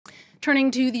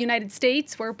Turning to the United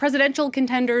States, where presidential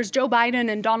contenders Joe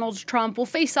Biden and Donald Trump will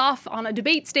face off on a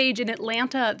debate stage in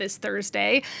Atlanta this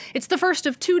Thursday. It's the first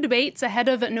of two debates ahead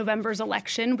of November's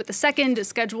election, with the second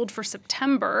scheduled for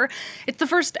September. It's the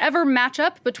first ever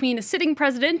matchup between a sitting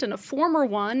president and a former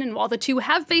one, and while the two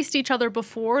have faced each other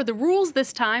before, the rules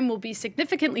this time will be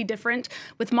significantly different,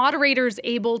 with moderators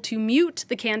able to mute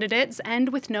the candidates and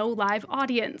with no live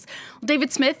audience.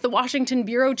 David Smith, the Washington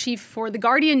bureau chief for The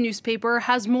Guardian newspaper,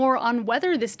 has more on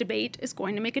whether this debate is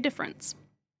going to make a difference.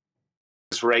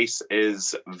 This race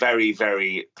is very,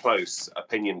 very close.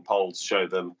 Opinion polls show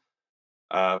them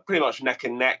pretty much neck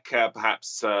and neck.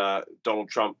 Perhaps Donald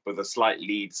Trump with a slight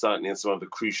lead, certainly in some of the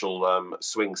crucial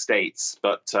swing states.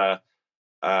 But the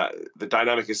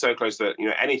dynamic is so close that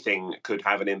anything could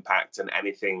have an impact and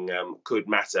anything could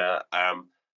matter.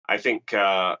 I think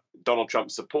Donald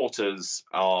Trump supporters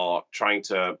are trying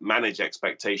to manage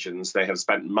expectations. They have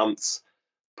spent months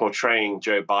portraying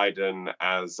Joe Biden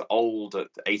as old at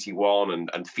 81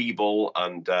 and feeble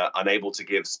and unable to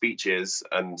give speeches.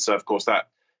 And so, of course, that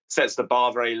sets the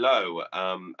bar very low.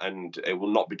 And it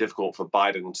will not be difficult for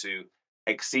Biden to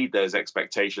exceed those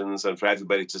expectations and for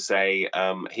everybody to say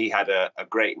he had a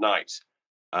great night.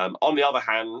 On the other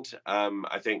hand,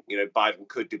 I think Biden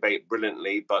could debate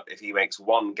brilliantly, but if he makes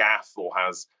one gaffe or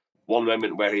has one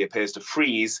moment where he appears to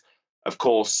freeze, of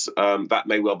course, that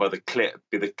may well be the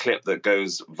clip that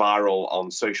goes viral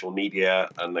on social media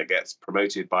and that gets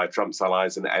promoted by Trump's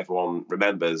allies and everyone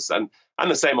remembers. And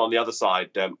the same on the other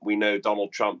side. We know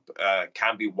Donald Trump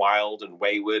can be wild and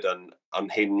wayward and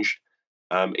unhinged.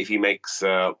 If he makes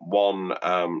one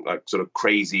sort of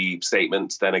crazy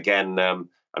statement, then again,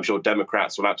 I'm sure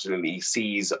Democrats will absolutely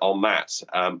seize on that.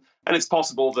 And it's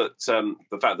possible that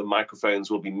the fact that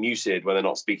microphones will be muted when they're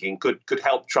not speaking could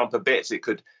help Trump a bit. It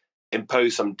could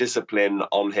impose some discipline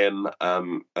on him.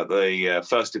 At the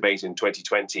first debate in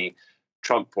 2020,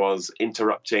 Trump was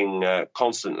interrupting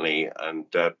constantly, and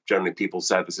generally people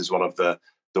said this is one of the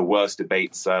worst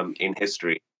debates in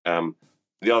history.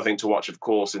 The other thing to watch, of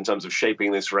course, in terms of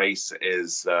shaping this race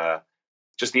is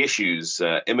just the issues,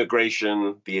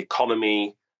 immigration, the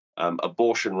economy,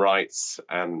 abortion rights,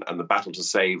 and the battle to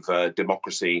save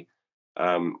democracy.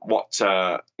 Some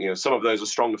of those are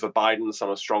stronger for Biden, some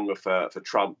are stronger for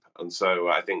Trump. And so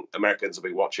I think Americans will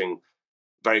be watching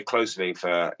very closely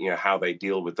for how they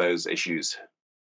deal with those issues.